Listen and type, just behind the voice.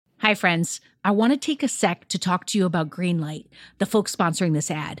Hi, friends. I want to take a sec to talk to you about Greenlight, the folks sponsoring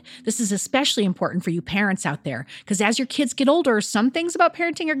this ad. This is especially important for you parents out there, because as your kids get older, some things about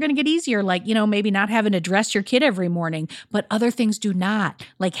parenting are going to get easier, like, maybe not having to dress your kid every morning, but other things do not,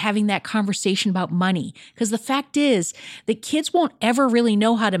 like having that conversation about money. Because the fact is that kids won't ever really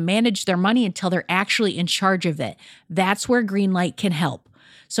know how to manage their money until they're actually in charge of it. That's where Greenlight can help.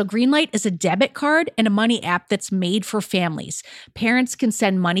 So Greenlight is a debit card and a money app that's made for families. Parents can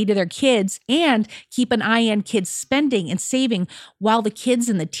send money to their kids and keep an eye on kids' spending and saving, while the kids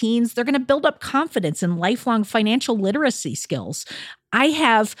and the teens, they're going to build up confidence and lifelong financial literacy skills. I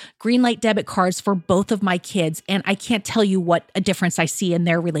have Greenlight debit cards for both of my kids, and I can't tell you what a difference I see in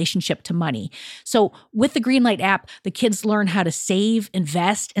their relationship to money. So with the Greenlight app, the kids learn how to save,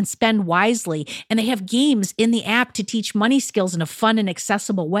 invest, and spend wisely, and they have games in the app to teach money skills in a fun and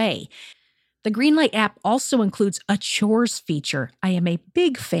accessible way. The Greenlight app also includes a chores feature. I am a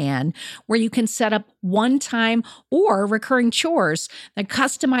big fan, where you can set up one-time or recurring chores that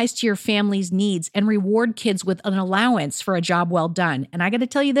customize to your family's needs and reward kids with an allowance for a job well done. And I got to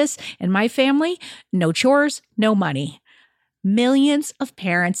tell you this, in my family, no chores, no money. Millions of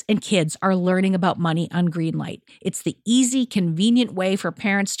parents and kids are learning about money on Greenlight. It's the easy, convenient way for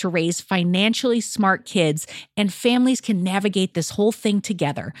parents to raise financially smart kids, and families can navigate this whole thing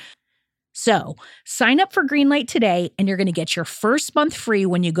together. So sign up for Greenlight today, and you're going to get your first month free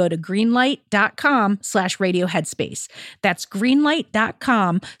when you go to greenlight.com/radioheadspace. That's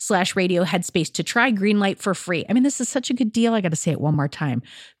greenlight.com/radioheadspace to try Greenlight for free. I mean, this is such a good deal. I got to say it one more time.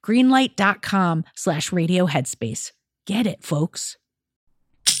 Greenlight.com/radioheadspace. Get it, folks.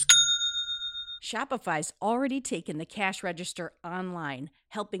 Shopify's already taken the cash register online,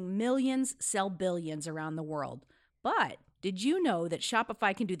 helping millions sell billions around the world. But did you know that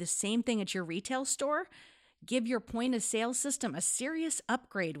Shopify can do the same thing at your retail store? Give your point of sale system a serious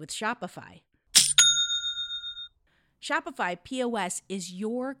upgrade with Shopify. Shopify POS is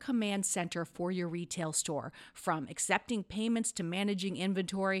your command center for your retail store. From accepting payments to managing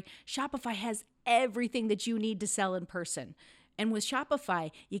inventory, Shopify has everything that you need to sell in person. And with Shopify,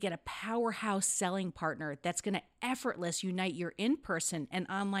 you get a powerhouse selling partner that's going to effortlessly unite your in-person and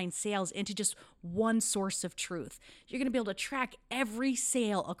online sales into just one source of truth. You're going to be able to track every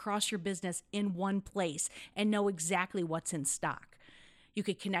sale across your business in one place and know exactly what's in stock. You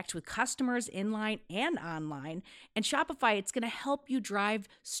could connect with customers inline and online. And Shopify, it's going to help you drive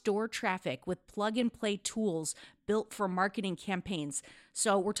store traffic with plug-and-play tools built for marketing campaigns.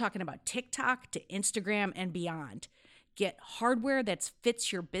 So we're talking about TikTok to Instagram and beyond. Get hardware that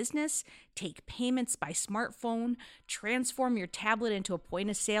fits your business, take payments by smartphone, transform your tablet into a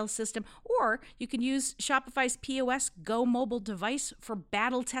point-of-sale system, or you can use Shopify's POS Go mobile device for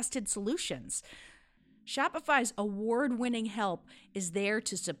battle-tested solutions. Shopify's award-winning help is there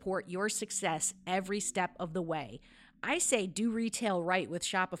to support your success every step of the way. I say do retail right with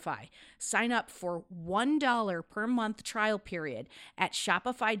Shopify. Sign up for $1 per month trial period at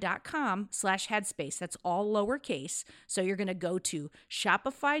shopify.com/headspace. That's all lowercase. So you're going to go to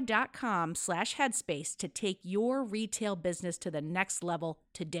shopify.com/headspace to take your retail business to the next level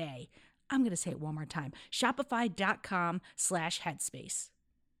today. I'm going to say it one more time. Shopify.com/headspace.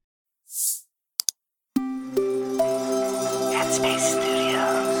 Headspace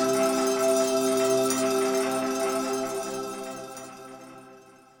Studios.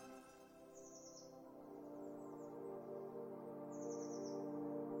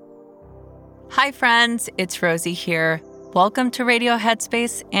 Hi friends, it's Rosie here. Welcome to Radio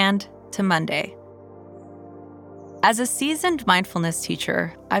Headspace and to Monday. As a seasoned mindfulness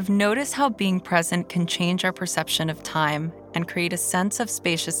teacher, I've noticed how being present can change our perception of time and create a sense of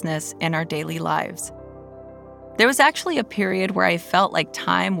spaciousness in our daily lives. There was actually a period where I felt like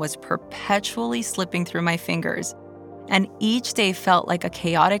time was perpetually slipping through my fingers, and each day felt like a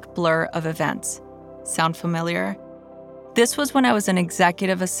chaotic blur of events. Sound familiar? This was when I was an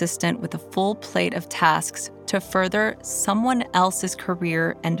executive assistant with a full plate of tasks to further someone else's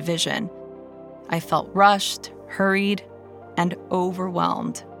career and vision. I felt rushed, hurried, and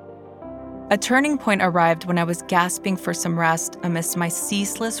overwhelmed. A turning point arrived when I was gasping for some rest amidst my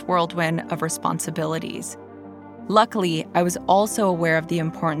ceaseless whirlwind of responsibilities. Luckily, I was also aware of the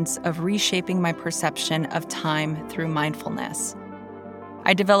importance of reshaping my perception of time through mindfulness.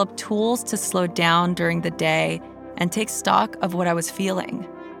 I developed tools to slow down during the day and take stock of what I was feeling.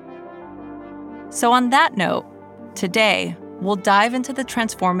 So on that note, today, we'll dive into the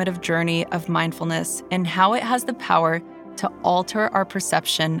transformative journey of mindfulness and how it has the power to alter our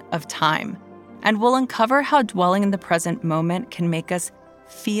perception of time. And we'll uncover how dwelling in the present moment can make us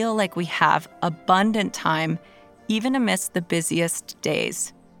feel like we have abundant time, even amidst the busiest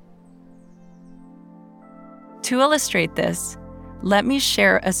days. To illustrate this, let me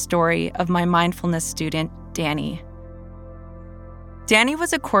share a story of my mindfulness student, Danny. Danny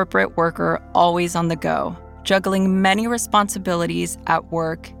was a corporate worker always on the go, juggling many responsibilities at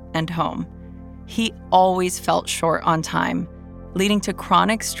work and home. He always felt short on time, leading to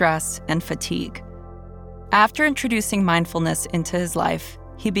chronic stress and fatigue. After introducing mindfulness into his life,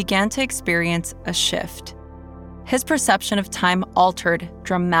 he began to experience a shift. His perception of time altered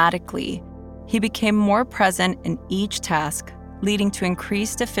dramatically. He became more present in each task, leading to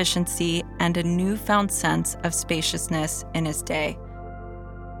increased efficiency and a newfound sense of spaciousness in his day.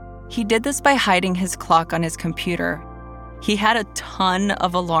 He did this by hiding his clock on his computer. He had a ton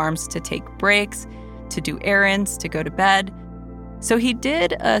of alarms to take breaks, to do errands, to go to bed. So he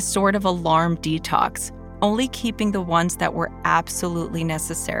did a sort of alarm detox, only keeping the ones that were absolutely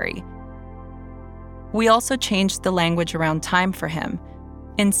necessary. We also changed the language around time for him.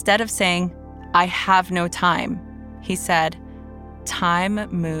 Instead of saying, "I have no time," he said, "Time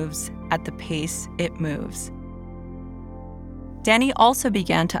moves at the pace it moves." Danny also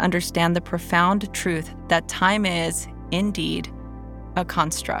began to understand the profound truth that time is, indeed, a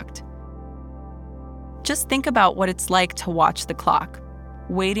construct. Just think about what it's like to watch the clock,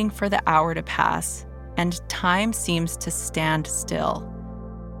 waiting for the hour to pass, and time seems to stand still.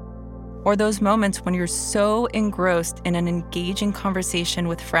 Or those moments when you're so engrossed in an engaging conversation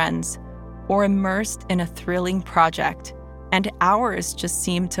with friends, or immersed in a thrilling project, and hours just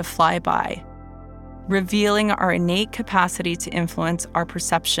seem to fly by, revealing our innate capacity to influence our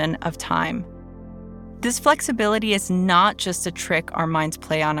perception of time. This flexibility is not just a trick our minds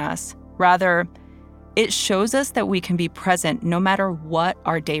play on us. Rather, it shows us that we can be present no matter what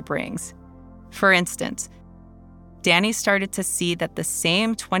our day brings. For instance, Danny started to see that the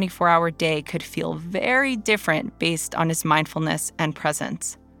same 24-hour day could feel very different based on his mindfulness and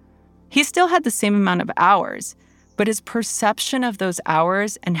presence. He still had the same amount of hours, but his perception of those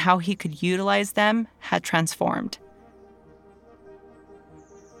hours and how he could utilize them had transformed.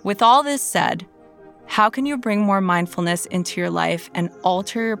 With all this said, how can you bring more mindfulness into your life and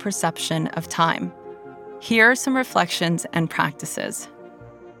alter your perception of time? Here are some reflections and practices.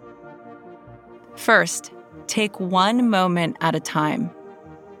 First, take one moment at a time.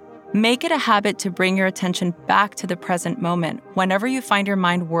 Make it a habit to bring your attention back to the present moment whenever you find your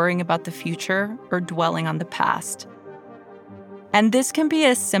mind worrying about the future or dwelling on the past. And this can be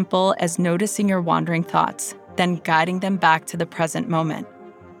as simple as noticing your wandering thoughts, then guiding them back to the present moment.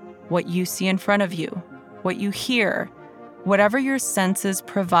 What you see in front of you, what you hear, whatever your senses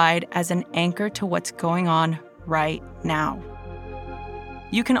provide as an anchor to what's going on right now.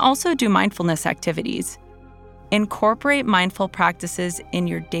 You can also do mindfulness activities. Incorporate mindful practices in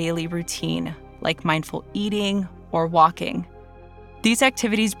your daily routine, like mindful eating or walking. These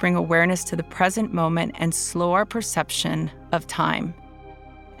activities bring awareness to the present moment and slow our perception of time.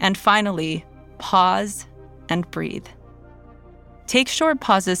 And finally, pause and breathe. Take short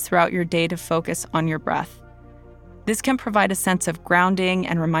pauses throughout your day to focus on your breath. This can provide a sense of grounding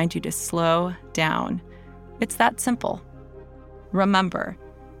and remind you to slow down. It's that simple. Remember,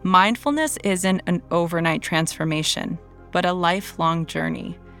 mindfulness isn't an overnight transformation, but a lifelong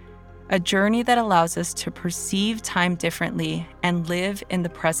journey. A journey that allows us to perceive time differently and live in the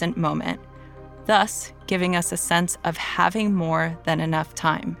present moment, thus giving us a sense of having more than enough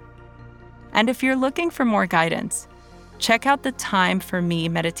time. And if you're looking for more guidance, check out the Time for Me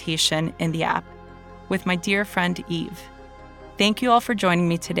meditation in the app with my dear friend Eve. Thank you all for joining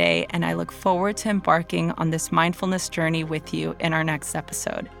me today, and I look forward to embarking on this mindfulness journey with you in our next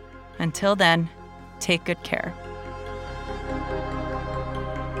episode. Until then, take good care.